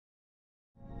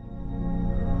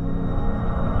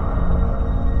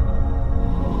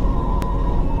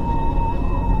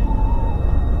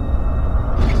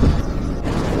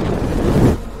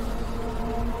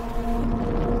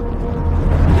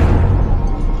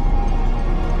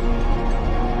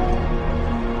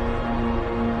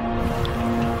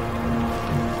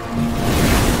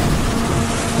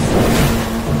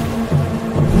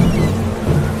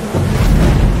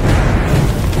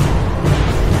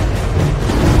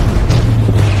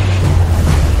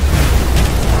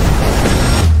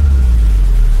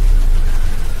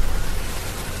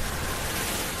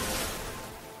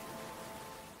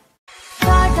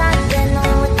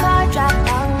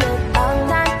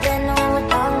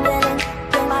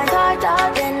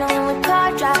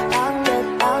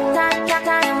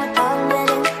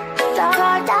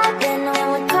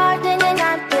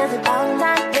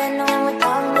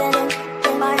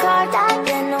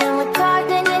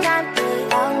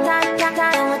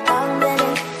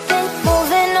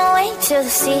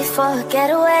sea for a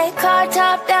getaway. Car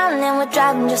top down and we're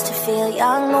driving just to feel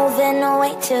young. Moving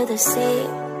away to the sea,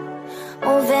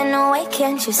 moving away,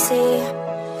 can't you see?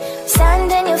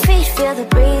 Sand in your feet, feel the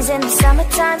breeze in the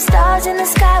summertime. Stars in the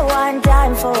sky, one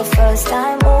dying for a first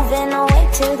time. Moving away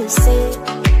to the sea,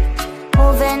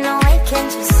 moving away,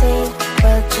 can't you see?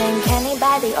 We'll drink honey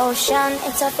by the ocean,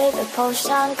 it's our favorite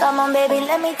potion. Come on baby,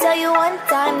 let me tell you one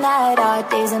time that our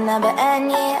days will never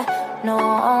end, yeah. No,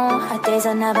 our days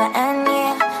will never end,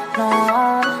 yeah. No.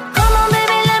 Come on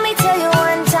baby, let me tell you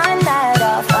one time that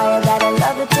our fire got a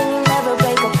love it till you never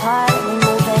break apart. We're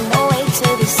moving away to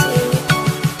the sea,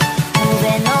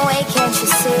 moving away, can't you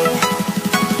see?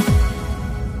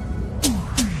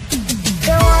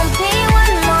 There won't be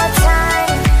one more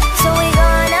time, so we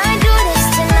gonna do this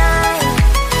tonight.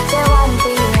 There won't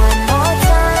be one more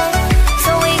time,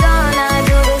 so we gonna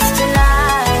do this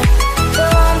tonight.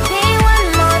 There won't be one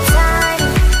more time,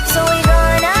 so we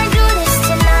gonna do this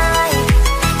tonight.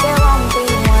 There won't be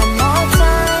one more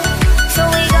time, so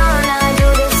we gonna do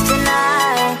this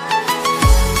tonight.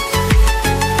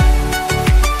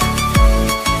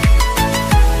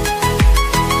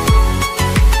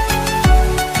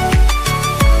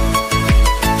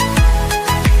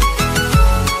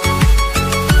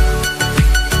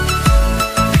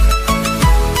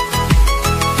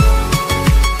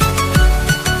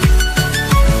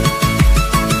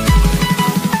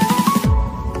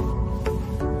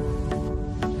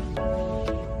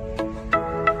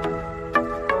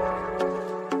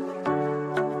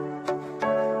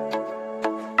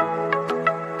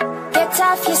 Get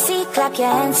off your seat, clap your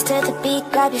hands to the beat.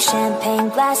 Grab your champagne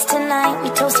glass tonight. We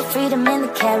toast to freedom in the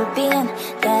Caribbean,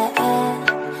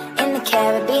 yeah. In the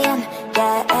Caribbean,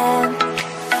 yeah.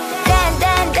 Dance,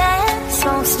 dance, dance,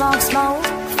 smoke, smoke, smoke.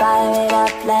 Fire it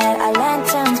up, let our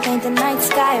lanterns paint the night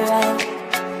sky red.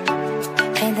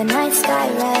 Paint the night sky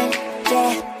red,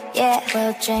 yeah, yeah.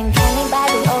 We'll drink honey by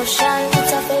the ocean,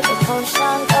 it's our favorite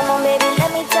potion. Come on baby,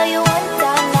 let me tell you one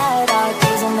time